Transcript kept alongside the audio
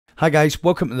Hi guys,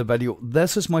 welcome to the video.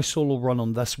 This is my solo run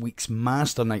on this week's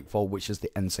Master Nightfall, which is the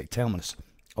Insect Terminus.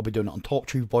 I'll be doing it on Top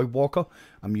Tree Voidwalker.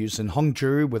 I'm using Hung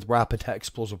Jury with Rapid Hit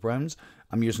Explosive Rounds.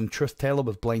 I'm using Truth Teller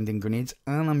with Blinding Grenades.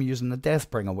 And I'm using the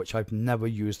Deathbringer, which I've never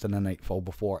used in a Nightfall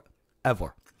before,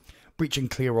 ever. Breaching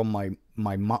Clear on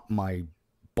my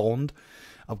Bond.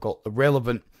 I've got the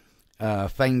relevant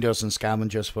Finders and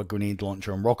Scavengers for Grenade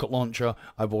Launcher and Rocket Launcher.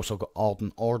 I've also got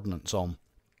Ardent Ordnance on.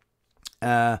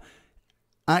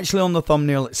 Actually, on the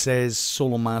thumbnail it says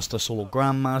Solo Master, Solo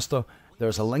Grandmaster.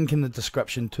 There's a link in the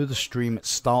description to the stream. It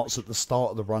starts at the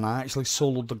start of the run. I actually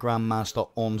soloed the Grandmaster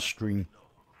on stream.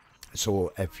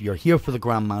 So if you're here for the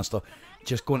Grandmaster,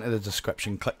 just go into the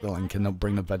description, click the link, and they'll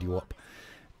bring the video up.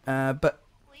 But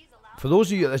for those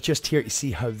of you that are just here to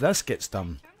see how this gets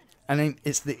done, and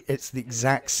it's the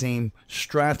exact same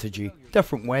strategy,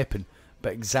 different weapon,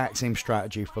 but exact same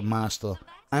strategy for Master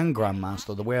and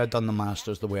Grandmaster. The way I've done the Master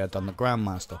is the way I've done the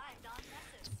Grandmaster.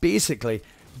 Basically,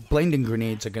 Blinding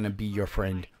Grenades are going to be your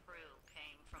friend.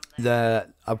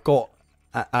 I've got,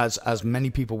 as many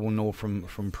people will know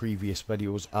from previous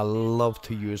videos, I love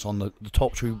to use on the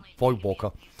Top Tree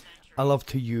Voidwalker, I love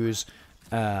to use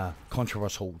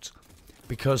Controverse holds,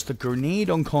 because the grenade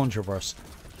on Controverse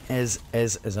is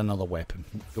another weapon.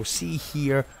 You'll see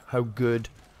here how good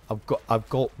I've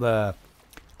got the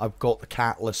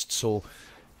catalyst. So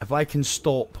if I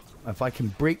can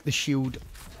break the shield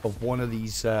of one of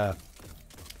these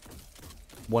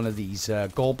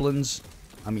goblins,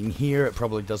 I mean, here it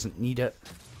probably doesn't need it,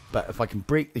 but if I can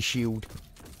break the shield,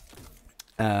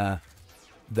 the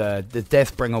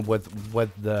Deathbringer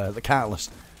with the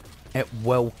catalyst, it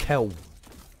will kill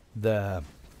the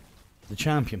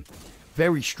champion.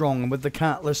 Very strong. And with the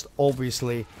catalyst,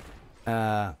 obviously,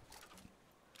 with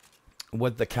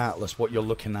the catalyst, what you're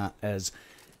looking at is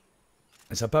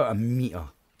it's about a meter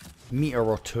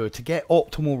or two to get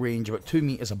optimal range, about 2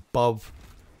 meters above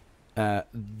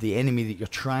the enemy that you're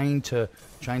trying to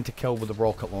kill with the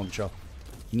rocket launcher.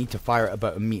 You need to fire it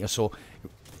about a meter, so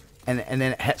and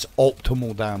then it hits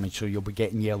optimal damage, so you'll be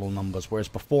getting yellow numbers. Whereas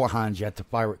beforehand, you had to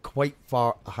fire it quite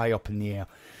far high up in the air.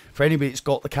 For anybody that's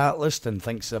got the catalyst and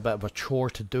thinks it's a bit of a chore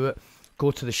to do it,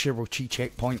 go to the Chivalry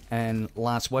checkpoint in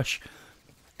Last Wish.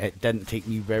 It didn't take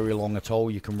me very long at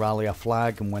all. You can rally a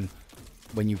flag, and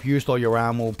when you've used all your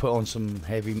ammo, put on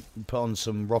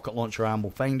some rocket launcher ammo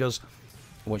finders.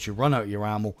 Once you run out of your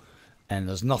ammo and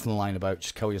there's nothing lying about,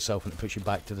 just kill yourself and it puts you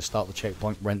back to the start of the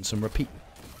checkpoint, rinse and repeat.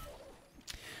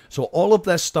 So all of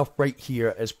this stuff right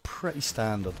here is pretty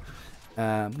standard.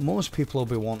 Most people will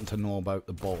be wanting to know about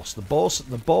the boss. The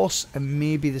boss and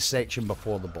maybe the section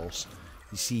before the boss.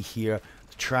 You see here,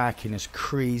 the tracking is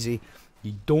crazy.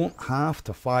 You don't have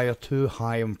to fire too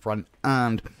high in front,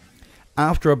 and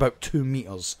after about 2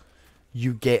 meters,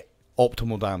 you get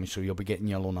optimal damage, so you'll be getting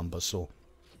yellow numbers. So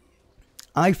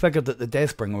I figured that the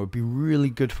Deathbringer would be really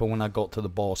good for when I got to the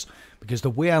boss, because the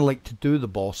way I like to do the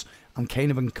boss, I'm kind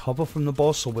of in cover from the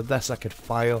boss, so with this I could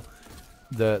fire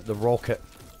the rocket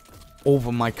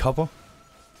over my cover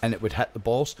and it would hit the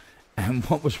boss. And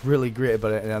what was really great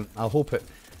about it, and I hope it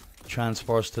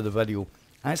transfers to the video,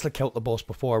 I actually killed the boss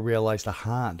before I realised I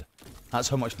had. That's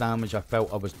how much damage I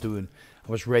felt I was doing.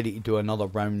 I was ready to do another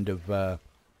round of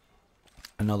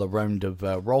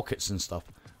rockets and stuff.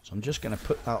 So I'm just going to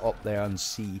put that up there and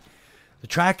see. The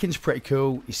tracking's pretty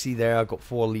cool. You see there, I've got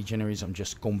 4 legionaries. I'm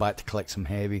just going back to collect some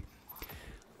heavy.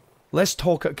 Let's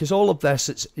talk, because all of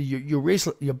this, you're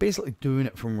basically doing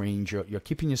it from range. You're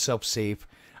keeping yourself safe.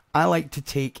 I like to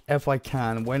take, if I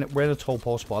can, when at all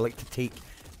possible, I like to take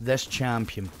this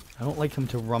champion. I don't like him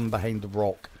to run behind the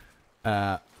rock,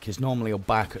 because normally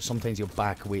sometimes he'll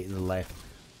back away to the left.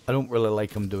 I don't really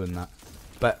like him doing that.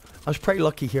 But I was pretty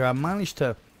lucky here. I managed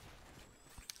to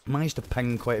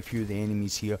ping quite a few of the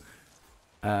enemies here,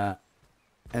 and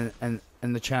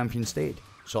the champion stayed.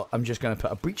 So I'm just going to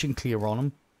put a Breaching Clear on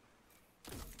him.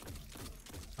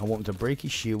 I want him to break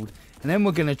his shield, and then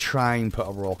we're going to try and put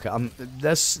a rocket.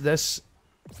 This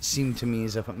seemed to me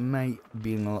as if it might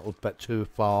be a little bit too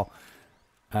far,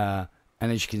 and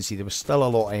as you can see, there was still a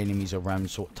lot of enemies around,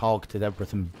 so it targeted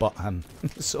everything but him.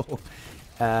 So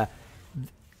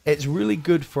it's really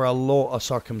good for a lot of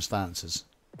circumstances.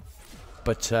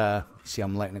 But see,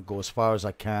 I'm letting it go as far as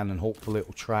I can, and hopefully it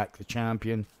will track the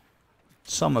champion.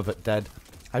 Some of it did.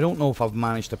 I don't know if I've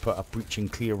managed to put a Breaching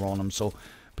Clear on him, so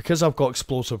because I've got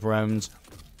explosive rounds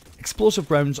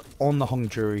on the Hung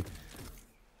Jury,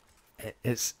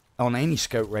 it's on any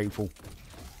scout rifle.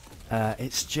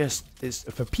 It's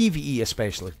for PvE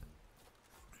especially.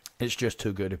 It's just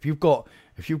too good. If you've got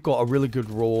a really good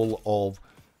roll of,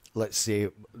 let's say,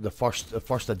 the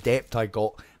first adept I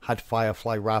got had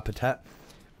Firefly Rapid Hit.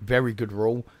 Very good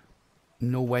roll.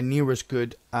 Nowhere near as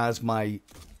good as my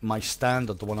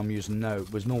standard, the one I'm using now.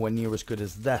 It was nowhere near as good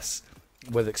as this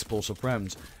with explosive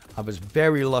rounds. I was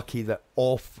very lucky that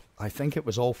I think it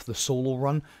was off the solo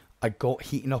run, I got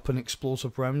heating up in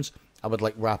explosive rounds. I would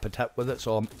like rapid hit with it,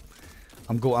 so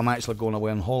I'm actually going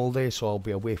away on holiday, so I'll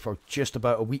be away for just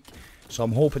about a week. So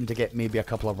I'm hoping to get maybe a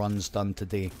couple of runs done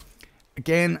today.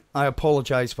 Again, I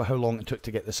apologise for how long it took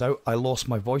to get this out. I lost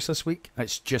my voice this week.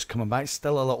 It's just coming back.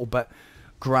 Still a little bit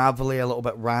gravelly, a little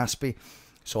bit raspy.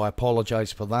 So I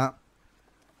apologise for that.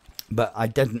 But I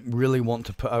didn't really want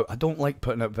to put out... I don't like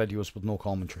putting out videos with no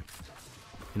commentary.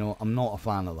 You know, I'm not a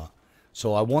fan of that.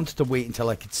 So I wanted to wait until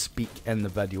I could speak in the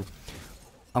video.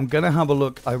 I'm going to have a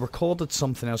look. I recorded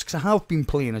something else, because I have been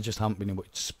playing, I just haven't been able to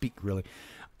speak really.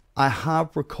 I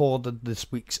have recorded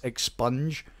this week's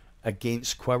Expunge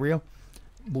against Quirrier.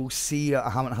 We'll see. I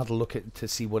haven't had a look at it to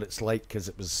see what it's like, because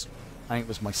I think it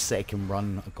was my second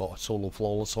run. I got a solo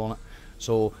flawless on it.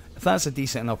 So if that's a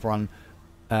decent enough run,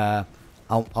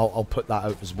 I'll put that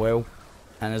out as well.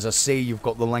 And as I say, you've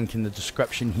got the link in the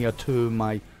description here to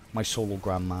my solo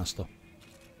Grandmaster.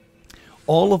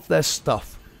 All of this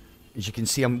stuff, as you can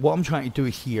see, what I'm trying to do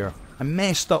here, I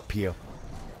messed up here.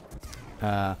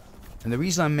 And the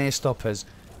reason I messed up is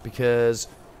because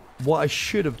what I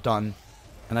should have done,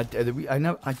 and I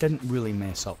didn't really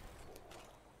mess up.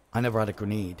 I never had a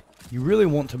grenade. You really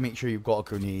want to make sure you've got a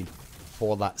grenade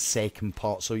for that second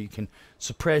part, so you can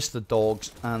suppress the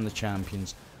dogs and the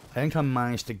champions. I think I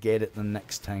managed to get it the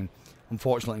next time.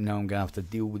 Unfortunately, now I'm going to have to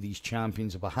deal with these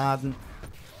champions if I hadn't.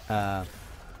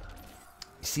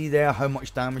 See there how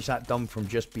much damage that done from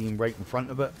just being right in front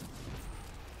of it?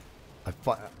 I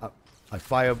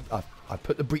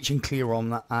put the breach and clear on,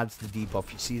 that adds the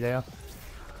debuff, you see there?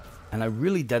 And I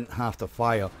really didn't have to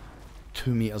fire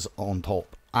 2 meters on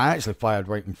top. I actually fired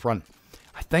right in front.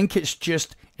 I think it's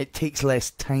just, it takes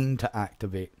less time to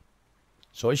activate.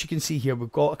 So as you can see here,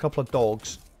 we've got a couple of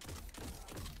dogs.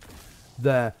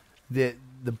 The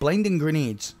blinding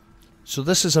grenades. So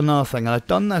this is another thing. I've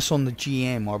done this on the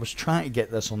GM, or I was trying to get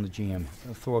this on the GM.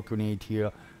 I'll throw a grenade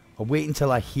here. I'll wait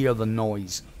until I hear the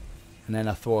noise, and then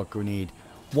I throw a grenade.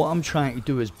 What I'm trying to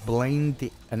do is blind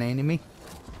an enemy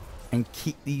and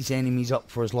keep these enemies up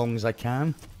for as long as I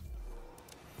can.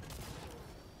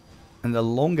 And the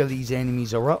longer these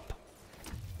enemies are up,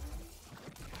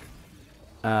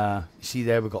 you see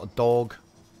there we've got a dog.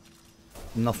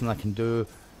 Nothing I can do.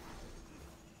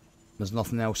 There's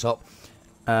nothing else up.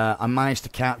 I managed to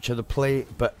capture the plate,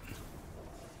 but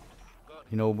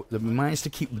you know, we managed to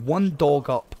keep one dog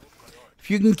up.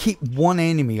 If you can keep one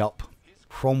enemy up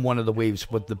from one of the waves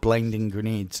with the blinding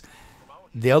grenades,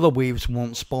 the other waves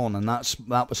won't spawn, and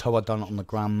that was how I done it on the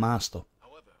Grandmaster.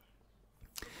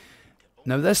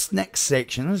 Now this next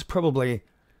section is probably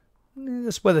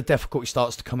that's where the difficulty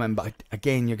starts to come in, but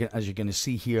again, as you're going to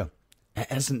see here, it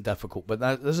isn't difficult, but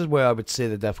this is where I would say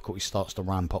the difficulty starts to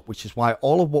ramp up, which is why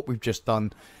all of what we've just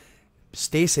done,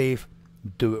 stay safe,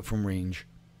 do it from range.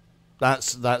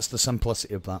 That's the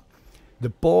simplicity of that. The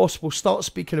boss, we'll start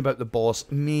speaking about the boss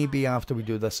maybe after we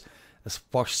do this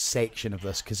first section of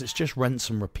this, because it's just rinse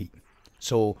and repeat.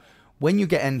 So when you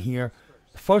get in here,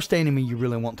 the first enemy you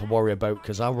really want to worry about,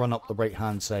 because I'll run up the right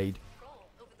hand side,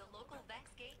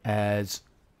 is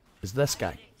this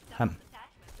guy, him.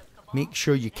 Make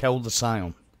sure you kill the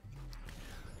Scion.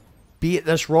 Be at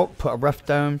this rock, put a rift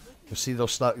down. You'll see they'll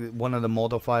start. One of the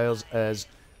modifiers is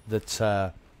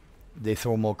that they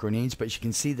throw more grenades, but as you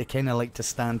can see, they kind of like to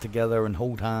stand together and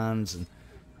hold hands, and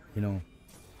you know,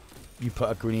 you put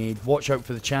a grenade. Watch out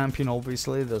for the champion.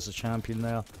 Obviously, there's a champion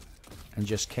there, and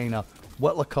just kind of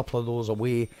whittle a couple of those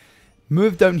away.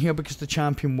 Move down here because the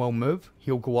champion will move.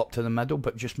 He'll go up to the middle,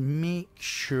 but just make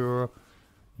sure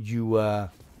you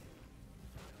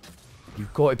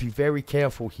you've got to be very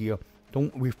careful here.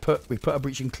 We've put a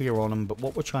breach and clear on him, but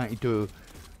what we're trying to do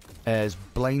is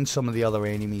blind some of the other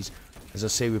enemies. As I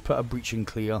say, we put a breach and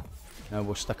clear. Now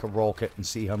we'll stick a rocket and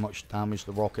see how much damage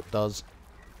the rocket does.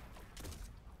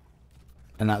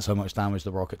 And that's how much damage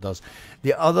the rocket does.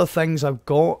 The other things I've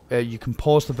got, you can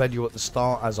pause the video at the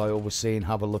start, as I always say, and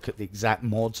have a look at the exact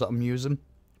mods that I'm using.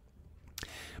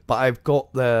 But I've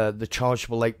got the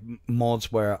chargeable light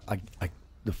mods where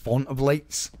the font of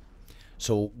lights.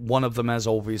 So one of them is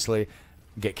obviously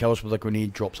get kills with a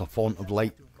grenade, drops a font of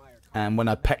light. And when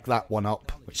I pick that one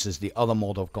up, which is the other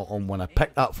mod I've got on, when I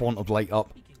pick that font of light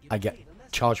up, I get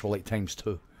chargeable light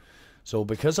 ×2. So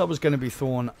because I was going to be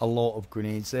throwing a lot of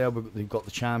grenades there, we've got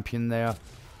the champion there.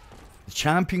 The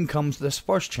champion comes, this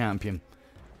first champion.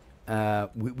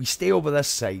 We stay over this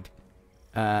side.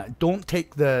 Don't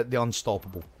take the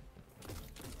unstoppable.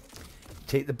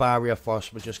 take the barrier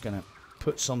first. We're just going to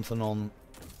put something on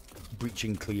breach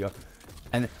and clear.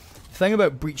 And the thing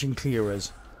about breach and clear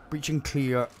is, breach and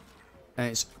clear, and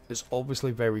it's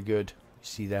obviously very good. You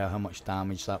see there how much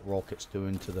damage that rocket's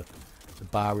doing to the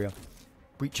barrier.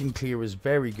 Breach and clear is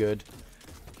very good.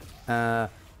 I'll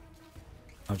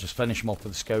just finish him off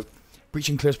with the scout. Breach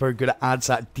and clear is very good. It adds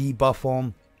that debuff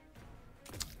on.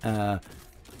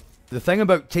 The thing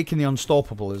about taking the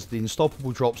unstoppable is the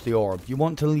unstoppable drops the orb. You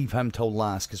want to leave him till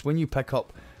last, because when you pick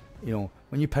up, you know,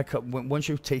 once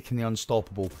you've taken the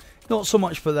unstoppable, not so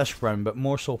much for this round, but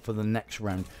more so for the next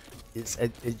round,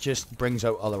 it just brings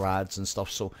out other adds and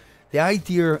stuff. So the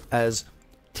idea is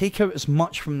take out as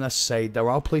much from this side. There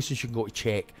are places you can go to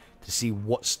check to see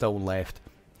what's still left.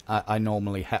 I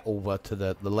normally hit over to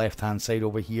the left hand side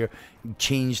over here,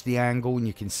 change the angle, and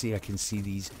you can see I can see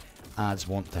these adds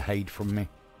want to hide from me.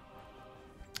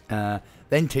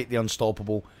 Then take the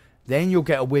unstoppable. Then you'll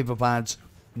get a wave of adds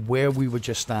where we were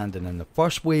just standing. In the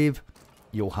first wave,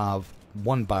 you'll have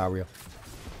one barrier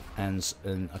and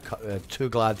 2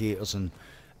 gladiators and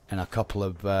a couple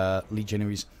of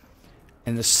legionaries.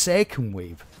 In the second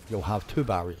wave, you'll have 2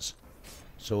 barriers.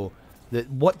 So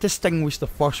what distinguishes the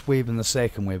first wave and the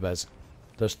second wave is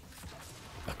there's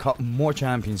a couple more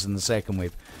champions in the second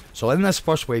wave. So in this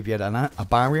first wave, you had a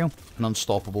barrier, an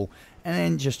unstoppable, and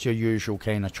then just your usual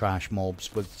kind of trash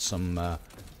mobs with some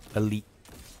elite,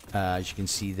 as you can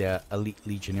see there, elite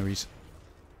legionaries.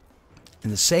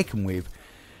 In the second wave,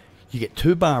 you get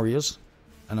 2 barriers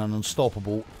and an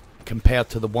unstoppable compared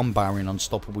to the 1 barrier and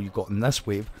unstoppable you got in this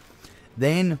wave.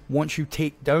 Then once you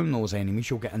take down those enemies,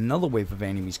 you'll get another wave of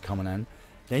enemies coming in.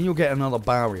 Then you'll get another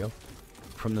barrier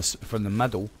from the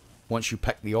middle once you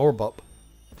pick the orb up.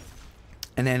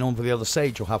 And then over the other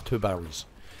side, you'll have 2 barriers.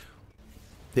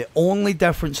 The only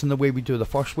difference in the way we do the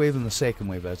first wave and the second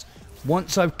wave is,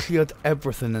 once I've cleared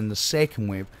everything in the second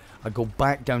wave, I go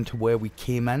back down to where we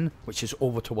came in, which is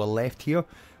over to our left here.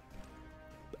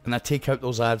 And I take out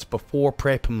those adds before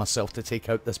prepping myself to take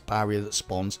out this barrier that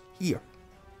spawns here.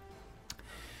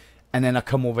 And then I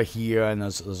come over here, and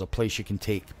there's a place you can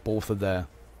take both of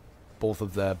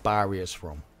the barriers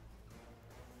from.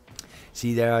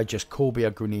 See there, I just Kobe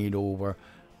a grenade over,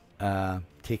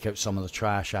 take out some of the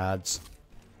trash adds.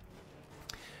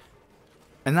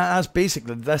 And that's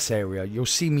basically this area. You'll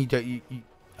see me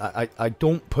I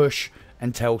don't push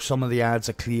until some of the adds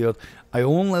are cleared. I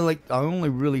only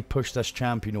really push this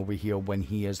champion over here when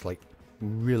he is like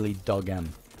really dug in.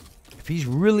 If he's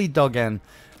really dug in,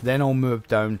 then I'll move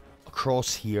down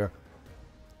across here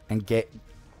and get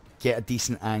a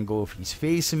decent angle. If he's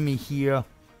facing me here,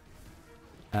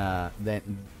 then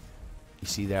you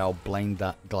see there, I'll blind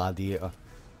that gladiator.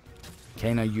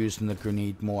 Kind of using the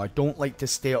grenade more. I don't like to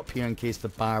stay up here in case the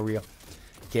barrier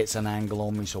gets an angle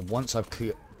on me. So once I've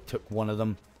took one of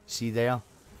them, see there,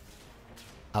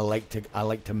 I like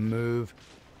to move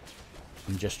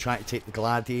and just try to take the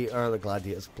gladiator. The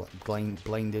gladiator's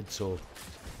blinded. So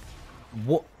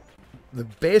what the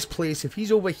best place, if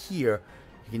he's over here,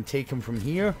 you can take him from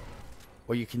here,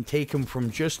 or you can take him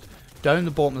from just down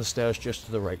the bottom of the stairs just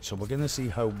to the right. So we're going to see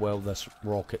how well this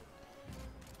rocket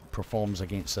performs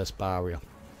against this barrier.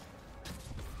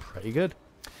 Pretty good.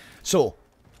 So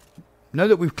now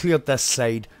that we've cleared this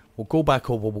side, we'll go back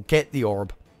over, we'll get the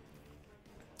orb,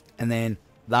 and then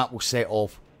that will set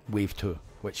off wave 2,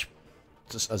 which,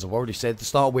 just as I've already said, the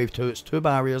start of wave 2, it's 2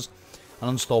 barriers, an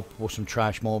unstoppable, some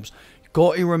trash mobs. You've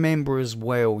got to remember as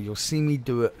well, you'll see me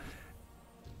do it,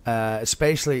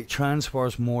 especially it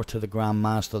transfers more to the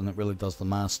Grandmaster than it really does the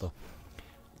Master.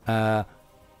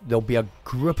 There'll be a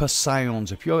group of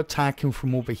scions. If you're attacking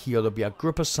from over here, there'll be a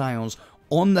group of scions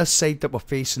on this side that we're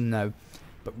facing now,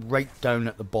 but right down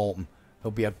at the bottom.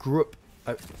 There'll be a group.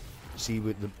 See,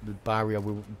 with the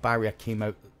barrier came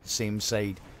out the same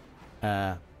side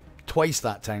twice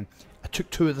that time. I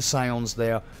took 2 of the scions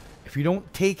there. If you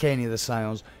don't take any of the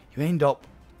scions, you end up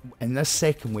in this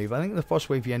second wave. I think in the first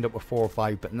wave you end up with 4 or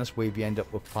 5, but in this wave you end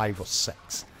up with 5 or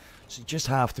 6. So you just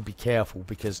have to be careful,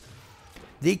 because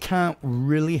they can't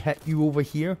really hit you over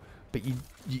here, but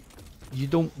you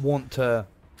don't want to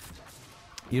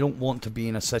be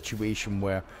in a situation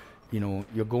where, you know,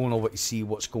 you're going over to see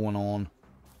what's going on,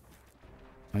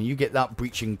 and you get that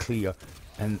breach and clear,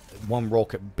 and one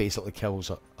rocket basically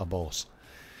kills a boss.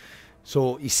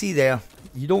 So you see there,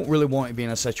 you don't really want to be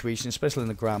in a situation, especially in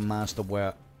the Grandmaster,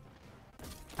 where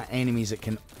enemies that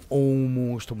can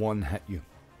almost one hit you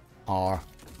are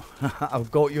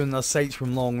I've got you in their sights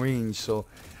from long range. So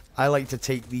I like to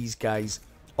take these guys,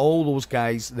 all those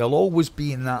guys, they'll always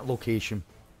be in that location.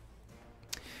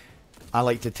 I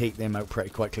like to take them out pretty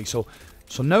quickly. So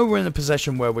So now we're in a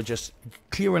position where we're just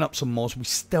clearing up some mobs. We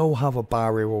still have a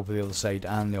barrier over the other side,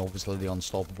 and obviously the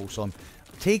unstoppable. So I'm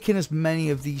taking as many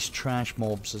of these trash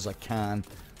mobs as I can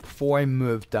before I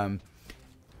move down.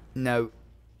 Now,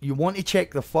 you want to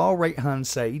check the far right hand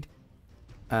side.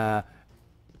 You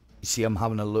see I'm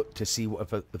having a look to see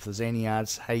if there's any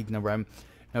ads hiding around.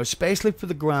 Now, especially for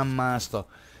the Grandmaster,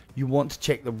 you want to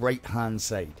check the right hand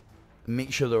side.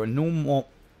 Make sure there are no more.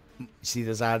 See,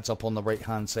 there's ads up on the right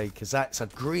hand side, because that's a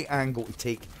great angle to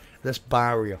take this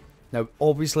barrier. Now,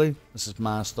 obviously, this is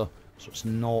Master, so it's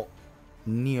not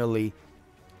nearly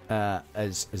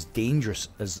as dangerous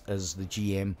as the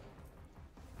GM.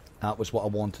 That was what I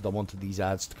wanted. I wanted these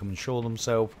ads to come and show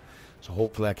themselves, so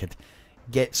hopefully I could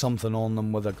get something on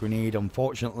them with a grenade.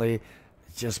 Unfortunately, it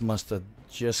just must have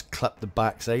just clipped the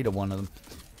backside of one of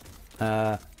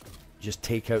them. Just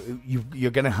take out.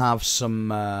 You're going to have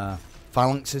some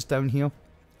phalanxes down here.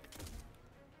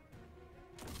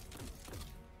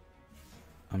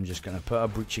 I'm just going to put a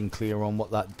breaching clear on.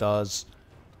 What that does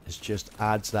is just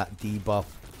adds that debuff.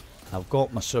 I've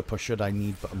got my super should I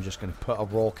need, but I'm just going to put a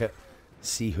rocket,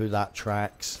 see who that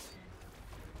tracks.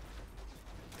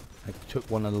 I took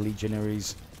one of the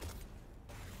legionaries.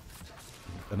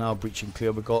 And now breaching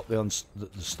clear. We got the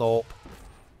stop.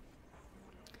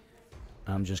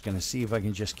 I'm just going to see if I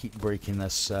can just keep breaking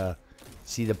this.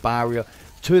 See the barrier.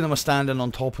 Two of them are standing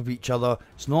on top of each other.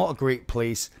 It's not a great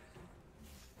place,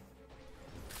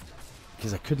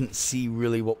 because I couldn't see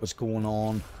really what was going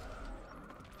on.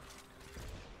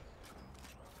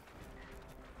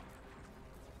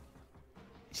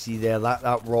 See there,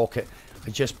 that rocket,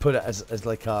 I just put it as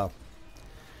like a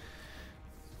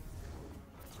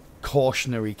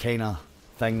cautionary kind of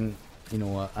thing, you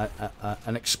know,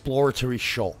 an exploratory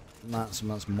shot. That's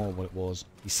more what it was.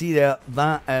 You see there,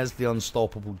 that is the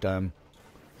unstoppable down.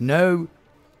 Now,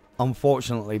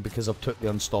 unfortunately, because I've took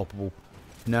the unstoppable,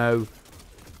 now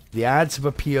the ads have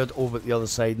appeared over at the other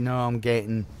side. Now I'm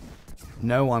getting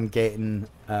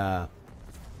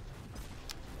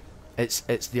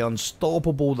it's the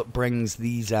unstoppable that brings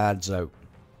these ads out,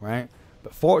 right?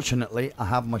 But fortunately, I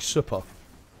have my super,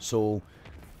 so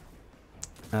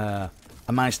I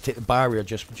managed to take the barrier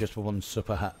just with one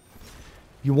super hit.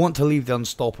 You want to leave the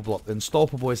unstoppable up. The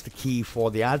unstoppable is the key for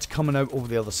the ads coming out over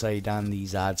the other side and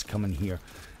these ads coming here.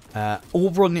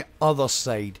 Over on the other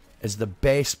side is the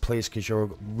best place, because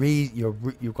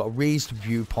you've got a raised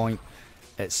viewpoint.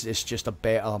 It's just a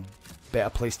better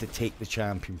place to take the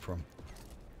champion from.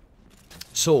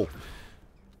 So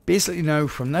basically now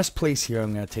from this place here,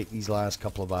 I'm going to take these last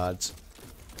couple of ads,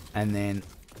 and then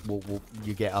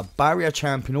you get a barrier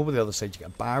champion over the other side. You get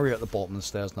a barrier at the bottom of the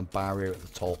stairs and a barrier at the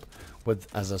top, with,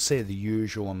 as I say, the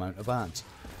usual amount of ads.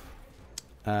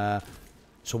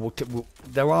 So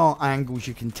there are angles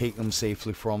you can take them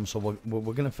safely from, so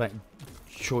we're going to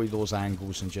show you those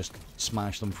angles and just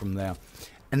smash them from there.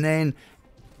 And then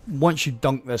once you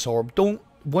dunk this orb,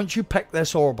 once you pick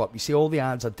this orb up, you see all the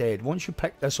ads are dead. Once you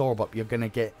pick this orb up, you're going to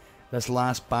get this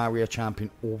last barrier champion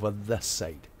over this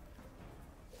side.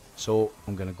 So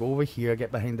I'm going to go over here,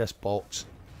 get behind this box,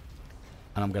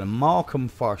 and I'm going to mark him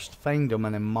first, find him,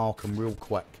 and then mark him real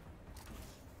quick.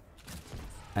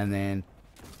 And then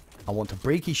I want to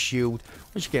break his shield.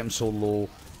 Once you get him so low,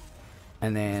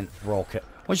 and then rocket.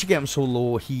 Once you get him so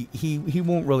low, he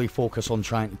won't really focus on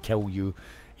trying to kill you.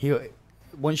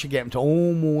 Once you get him to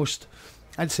almost,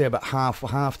 I'd say about half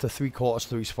to 3/4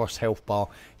 through his first health bar,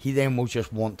 he'll then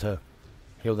just want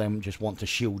to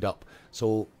shield up.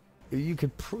 So you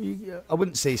could, I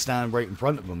wouldn't say stand right in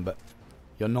front of him, but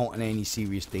you're not in any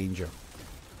serious danger.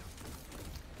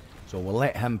 So we'll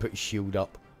let him put his shield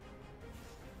up.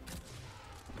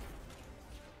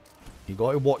 You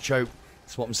got to watch out.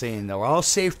 That's what I'm saying. There are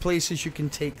safe places you can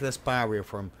take this barrier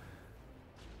from.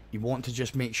 You want to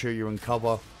just make sure you're in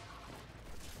cover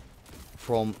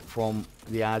from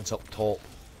the ads up top.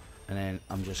 And then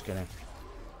I'm just going to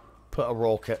put a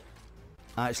rocket.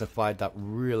 I actually fired that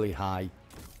really high.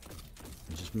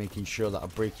 I'm just making sure that I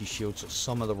break his shield so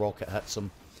some of the rocket hits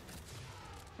him.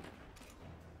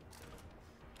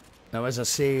 Now, as I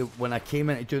say, when I came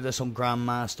in to do this on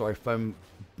Grandmaster, I found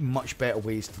much better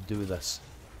ways to do this.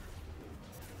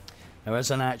 Now,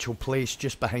 there's an actual place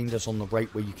just behind us on the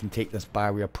right where you can take this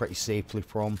barrier pretty safely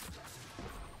from.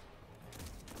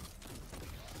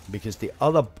 Because the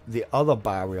other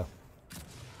barrier,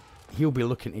 he'll be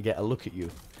looking to get a look at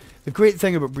you. The great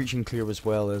thing about breaching clear as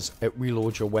well is it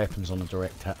reloads your weapons on a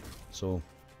direct hit. So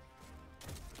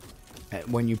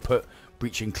when you put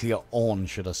breaching clear on,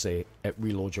 should I say, it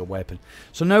reloads your weapon.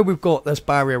 So now we've got this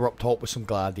barrier up top with some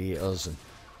gladiators, and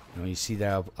you see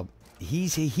there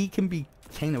he can be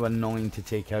kind of annoying to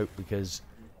take out because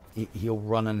he'll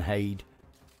run and hide.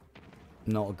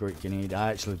 Not a great grenade.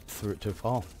 I actually threw it too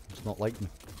far. It's not like me.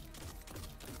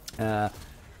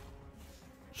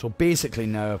 So basically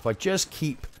now, if I just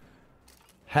keep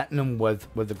hitting them with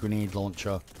the grenade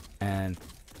launcher and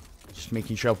just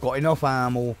making sure I've got enough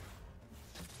ammo.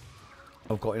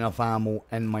 I've got enough ammo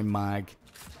in my mag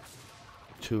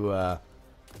to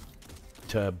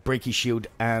break his shield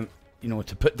and, you know,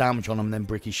 to put damage on him, then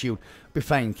break his shield. Be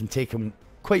fine. Can take him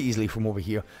quite easily from over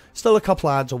here. Still a couple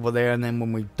ads over there, and then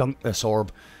when we dunk this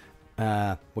orb,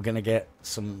 we're gonna get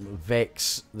some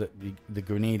Vex that the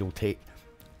grenade will take.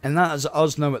 And that is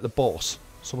us now at the boss.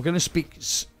 So we're going to speak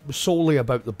solely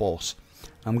about the boss.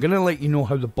 I'm going to let you know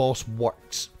how the boss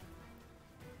works.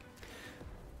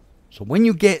 So when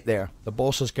you get there, the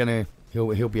boss is going to...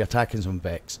 He'll be attacking some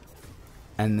Vex.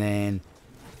 And then...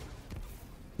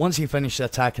 once he finishes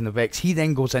attacking the Vex, he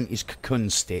then goes into his cocoon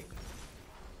state.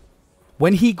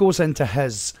 When he goes into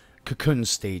his cocoon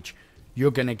stage,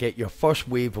 you're going to get your first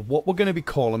wave of what we're going to be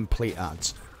calling plate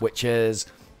ads. Which is...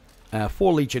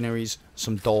 4 legionaries,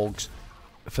 some dogs.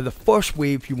 For the first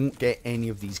wave, you won't get any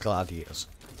of these gladiators.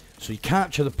 So you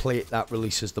capture the plate, that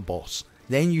releases the boss.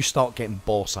 Then you start getting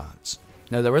boss ads.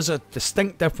 Now there is a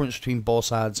distinct difference between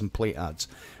boss ads and plate ads.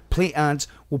 Plate ads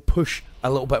will push a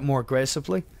little bit more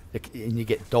aggressively. And you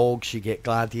get dogs, you get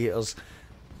gladiators.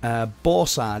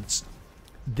 Boss ads,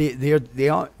 they're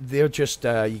just,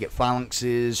 you get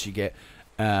phalanxes, you get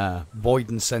void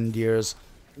incendiaries.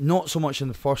 Not so much in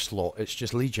the first lot, it's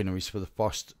just legionaries for the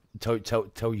first,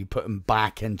 till you put him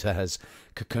back into his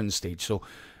cocoon stage. So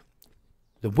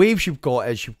the waves you've got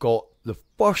is you've got the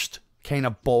first kind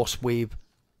of boss wave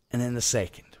and then the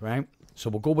second, right? So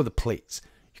we'll go with the plates.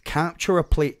 You capture a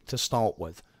plate to start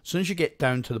with. As soon as you get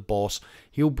down to the boss,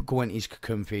 he'll go into his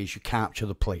cocoon phase, you capture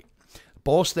the plate. The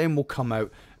boss then will come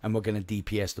out and we're going to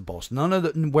DPS the boss. None of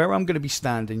the, where I'm going to be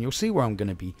standing, you'll see where I'm going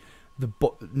to be,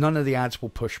 none of the ads will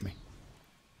push me.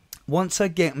 Once I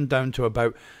get him down to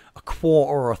about a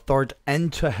quarter or a third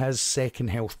into his second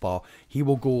health bar, he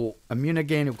will go immune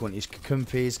again. He'll go into his cocoon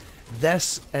phase.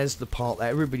 This is the part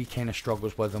that everybody kind of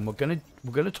struggles with, and we're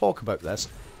gonna talk about this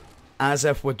as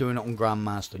if we're doing it on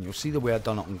Grandmaster. And you'll see the way I've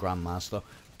done it on Grandmaster,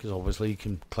 because obviously you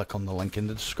can click on the link in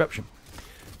the description.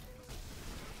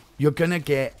 You're gonna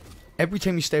get, every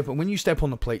time you step on, when you step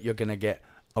on the plate, you're gonna get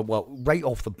well, right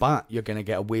off the bat, you're gonna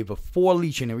get a wave of 4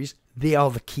 legionaries. They are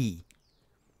the key.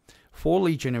 4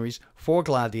 legionaries, 4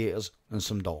 gladiators, and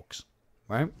some dogs,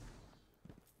 right?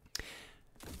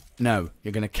 Now,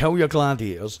 you're going to kill your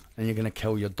gladiators, and you're going to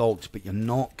kill your dogs, but you're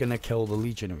not going to kill the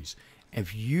legionaries.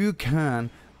 If you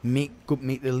can make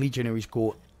the legionaries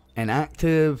go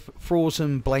inactive,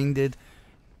 frozen, blinded,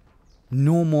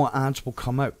 no more ads will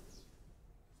come out.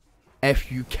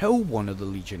 If you kill one of the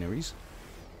legionaries,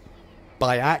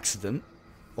 by accident,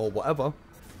 or whatever...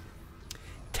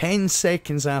 10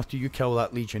 seconds after you kill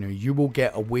that legionary, you will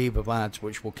get a wave of ads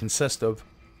which will consist of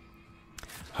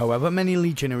however many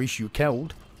legionaries you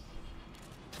killed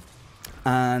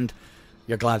and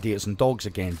your gladiators and dogs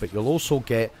again, but you'll also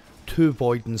get 2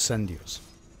 void incendiaries.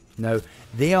 Now,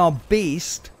 they are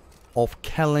based off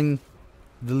killing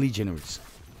the legionaries.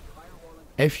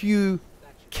 If you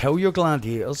kill your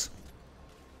gladiators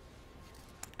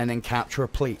and then capture a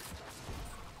plate,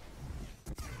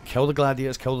 kill the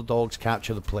gladiators, kill the dogs,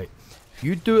 capture the plate. If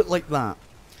you do it like that,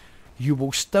 you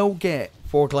will still get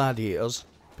 4 gladiators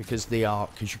because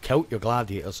you killed your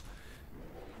gladiators.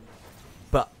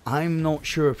 But I'm not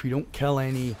sure if you don't kill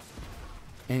any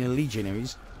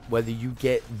legionaries, whether you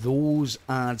get those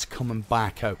ads coming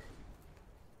back out.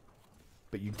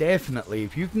 But you definitely,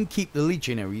 if you can keep the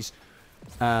legionaries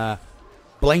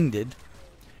blinded,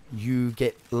 you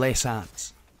get less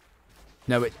ads.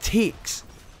 Now it takes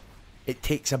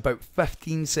about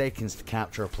 15 seconds to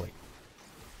capture a plate.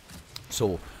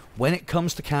 So when it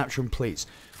comes to capturing plates,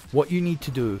 what you need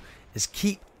to do is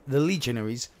keep the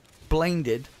legionaries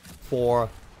blinded for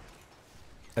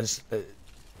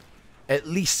at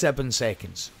least 7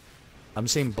 seconds. I'm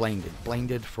saying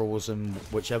blinded, frozen,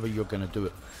 whichever you're going to do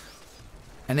it.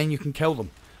 And then you can kill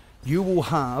them. You will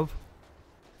have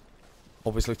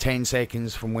obviously 10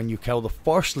 seconds from when you kill the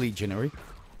first legionary.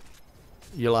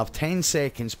 You'll have 10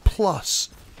 seconds plus.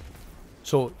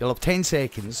 So you'll have 10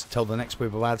 seconds till the next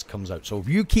wave of ads comes out. So if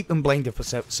you keep them blinded for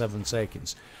 7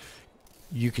 seconds,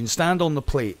 you can stand on the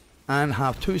plate and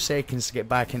have 2 seconds to get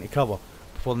back into cover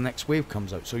before the next wave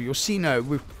comes out. So you'll see now,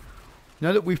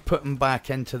 now that we've put them back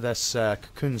into this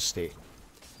cocoon state,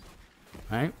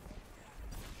 right?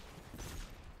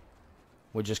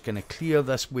 We're just going to clear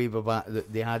this wave of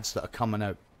the ads that are coming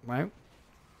out, right?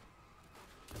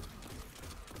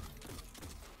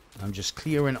 I'm just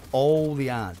clearing all the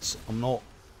ads. I'm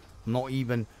not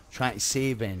even trying to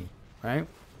save any, right?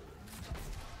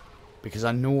 Because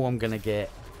I know I'm gonna get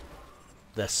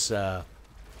this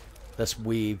this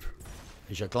wave.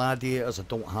 There's your gladiators. I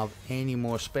don't have any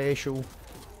more special,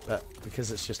 but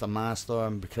because it's just a master,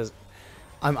 and because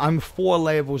I'm 4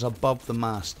 levels above the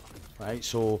master, right?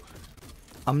 So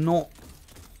I'm not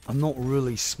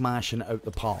really smashing it out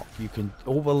the park. You can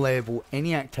over level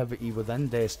any activity within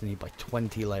Destiny by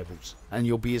 20 levels, and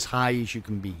you'll be as high as you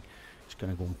can be. Just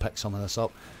gonna go and pick some of this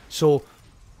up. So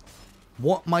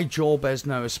what my job is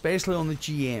now, especially on the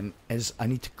GM, is I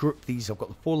need to group these. I've got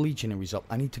the 4 legionaries up.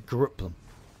 I need to group them.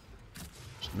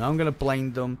 So now I'm gonna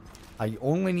blind them. I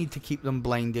only need to keep them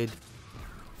blinded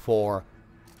for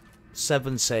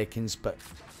 7 seconds, but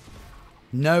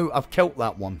now I've killed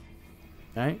that one.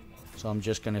 Right? So I'm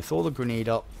just going to throw the grenade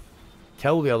up,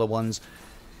 kill the other ones.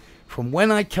 From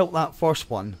when I killed that first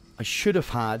one, I should have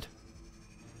had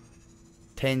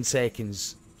 10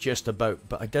 seconds just about,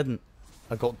 but I didn't.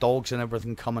 I got dogs and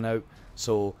everything coming out,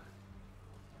 so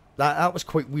that was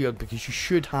quite weird, because you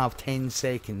should have 10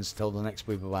 seconds till the next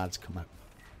wave of ads come out.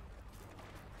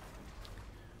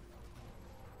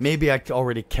 Maybe I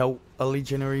already killed a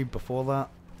legionary before that,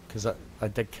 because I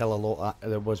did kill a lot.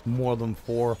 There was more than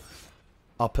 4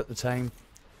 up at the time.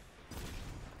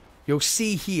 You'll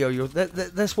see here,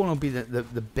 this one will be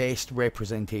the best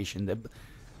representation. The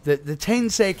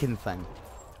 10-second thing,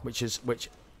 which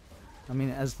I mean,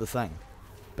 it is the thing,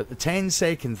 but the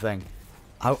 10-second thing,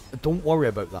 don't worry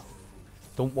about that.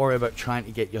 Don't worry about trying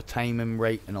to get your timing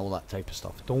right and all that type of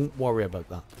stuff. Don't worry about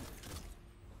that.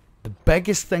 The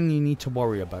biggest thing you need to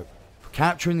worry about for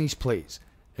capturing these plates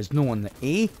is knowing that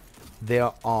A,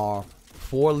 there are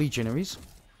 4 legionaries,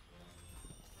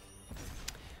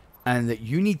 and that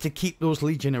you need to keep those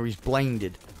legionaries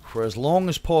blinded for as long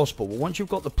as possible. But once you've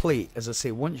got the plate, as I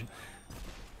say, once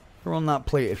you're on that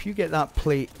plate, if you get that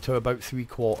plate to about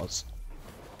 3/4,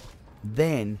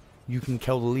 then you can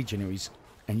kill the legionaries,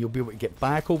 and you'll be able to get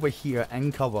back over here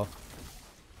in cover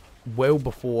well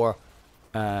before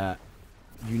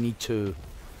you need to,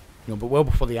 but well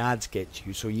before the ads get to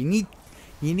you. So you need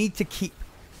to keep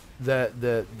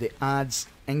the ads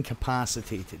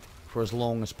incapacitated for as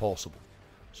long as possible.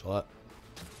 So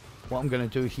what I'm going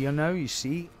to do here now, you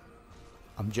see,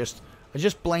 I just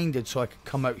blinded so I could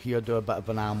come out here, do a bit of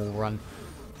an ammo run.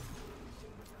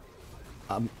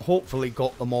 I'm hopefully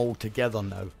got them all together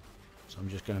now. So I'm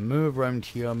just going to move around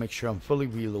here, make sure I'm fully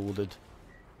reloaded.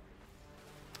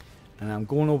 And I'm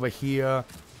going over here,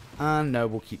 and now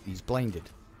we'll keep these blinded.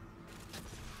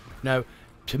 Now,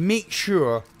 to make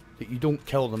sure that you don't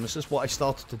kill them, this is what I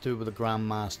started to do with the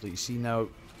Grandmaster. You see now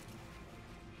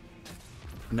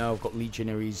I've got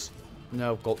legionaries.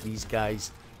 Now I've got these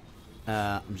guys.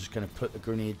 I'm just going to put the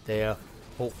grenade there.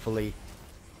 Hopefully,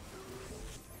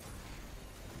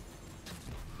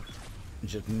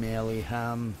 just melee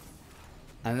him.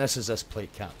 And this is this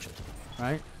plate captured,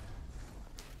 right?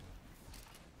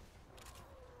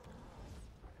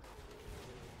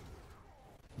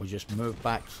 We'll just move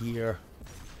back here.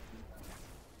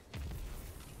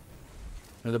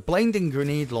 Now the blinding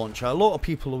grenade launcher, a lot of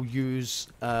people will use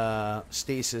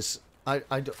stasis. I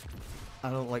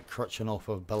don't like crutching off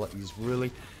of abilities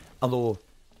really, although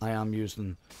I am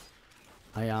using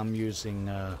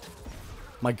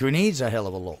my grenades a hell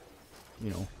of a lot,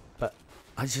 but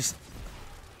I just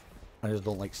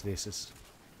don't like stasis.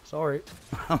 Sorry.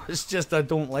 It's just I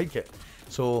don't like it.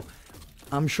 So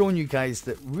I'm showing you guys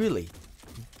that really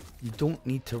you don't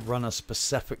need to run a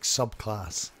specific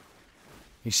subclass.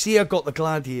 You see, I've got the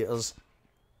gladiators.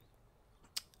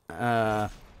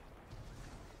 Now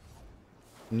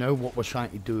what we're trying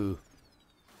to do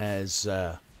is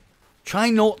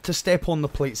try not to step on the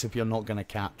plates if you're not going to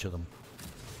capture them.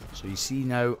 So you see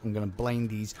now, I'm going to blind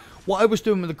these. What I was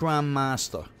doing with the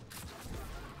Grandmaster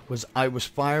was I was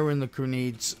firing the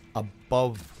grenades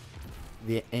above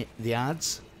the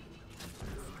ads,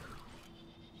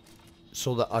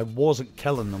 so that I wasn't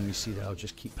killing them. You see that? I'll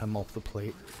just keep him off the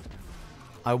plate.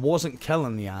 I wasn't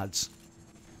killing the ads,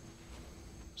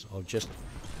 so I'll just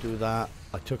do that.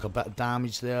 I took a bit of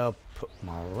damage there, put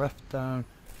my rift down,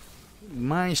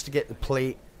 managed to get the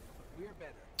plate.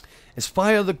 Is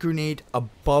fire the grenade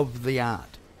above the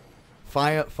ad.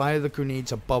 Fire the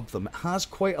grenades above them. It has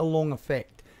quite a long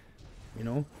effect,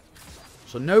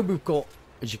 So now we've got,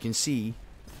 as you can see,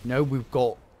 now we've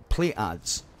got plate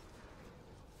ads.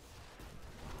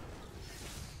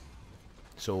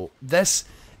 So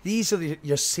these are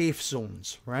your safe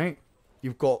zones, right?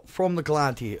 You've got from the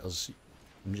gladiators.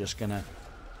 I'm just gonna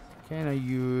kind of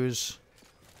use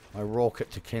my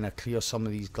rocket to kind of clear some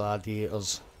of these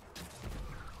gladiators.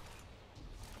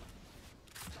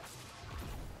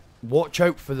 watch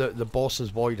out for the boss's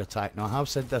void attack. Now I have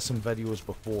said this in videos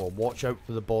before. Watch out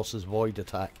for the boss's void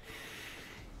attack.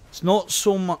 It's not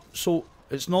so much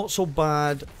it's not so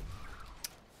bad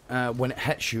when it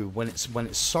hits you, when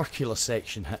its circular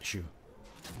section hits you.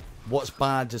 What's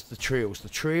bad is the trails. The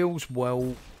trails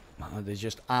will, they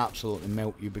just absolutely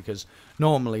melt you, because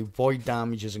normally void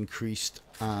damage is increased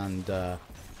and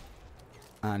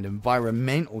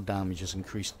environmental damage is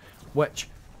increased, which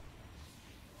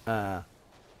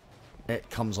it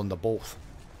comes under both.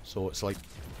 So it's like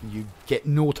you get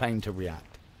no time to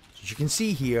react. So as you can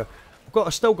see here,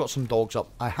 I've still got some dogs up.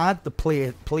 I had the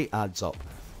plate ads up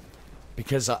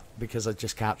because I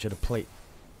just captured a plate.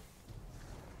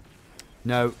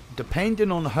 Now,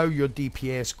 depending on how your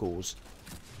DPS goes,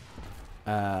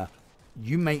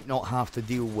 you might not have to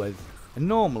deal with, and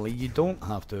normally you don't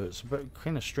have to. It's a bit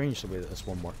kind of strange the way that this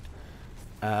one worked.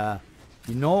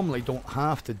 You normally don't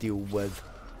have to deal with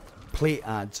plate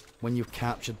ads when you've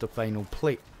captured the final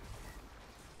plate.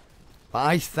 But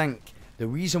I think the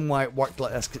reason why it worked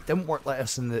like this, 'cause it didn't work like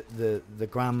this in the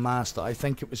Grandmaster, I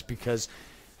think it was because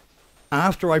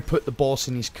after I put the boss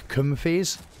in his cocoon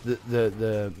phase,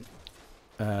 the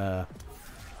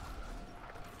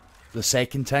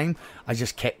second time, I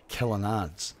just kept killing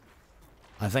ads.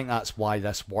 I think that's why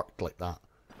this worked like that.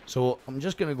 So I'm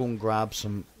just going to go and grab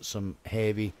some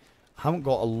heavy. I haven't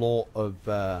got a lot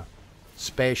of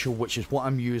special, which is what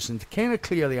I'm using to kind of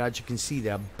clear the ads. You can see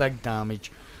there, big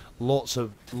damage, lots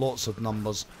of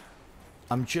numbers.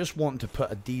 I'm just wanting to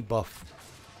put a debuff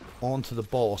onto the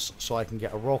boss so I can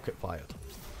get a rocket fired.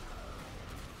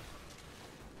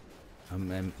 And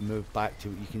then move back to,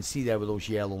 you can see there with those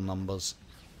yellow numbers.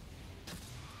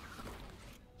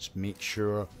 Just make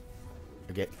sure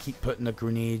I keep putting the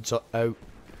grenades out.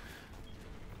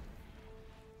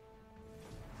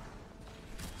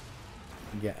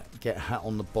 Get hit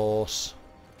on the boss.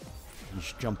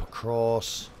 Just jump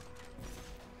across.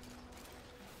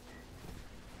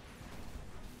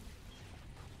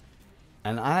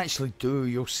 And I actually do,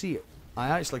 you'll see it. I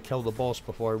actually killed the boss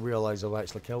before I realised I've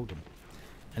actually killed him.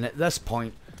 And at this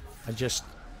point, I just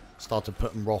started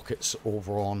putting rockets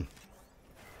over on.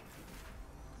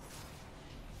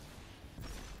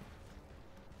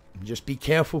 Just be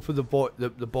careful for the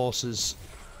boss's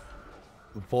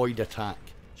void attack.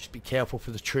 Just be careful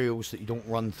for the trails, that you don't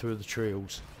run through the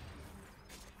trails.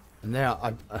 And there,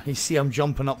 I see I'm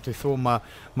jumping up to throw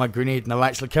my grenade, and I've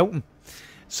actually killed him.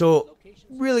 So,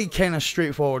 really kind of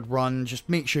straightforward run. Just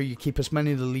make sure you keep as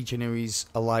many of the legionaries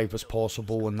alive as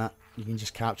possible, and that you can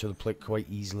just capture the plate quite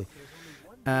easily.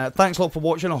 Thanks a lot for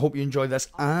watching. I hope you enjoyed this,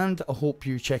 and I hope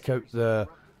you check out the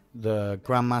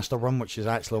Grandmaster run, which is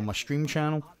actually on my stream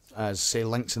channel. As I say,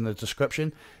 links in the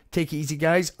description. Take it easy,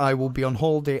 guys. I will be on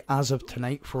holiday as of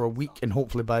tonight for a week, and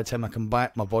hopefully by the time I come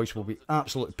back, my voice will be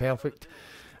absolutely perfect,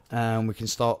 and we can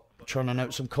start churning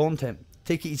out some content.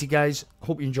 Take it easy, guys.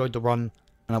 Hope you enjoyed the run,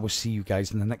 and I will see you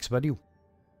guys in the next video.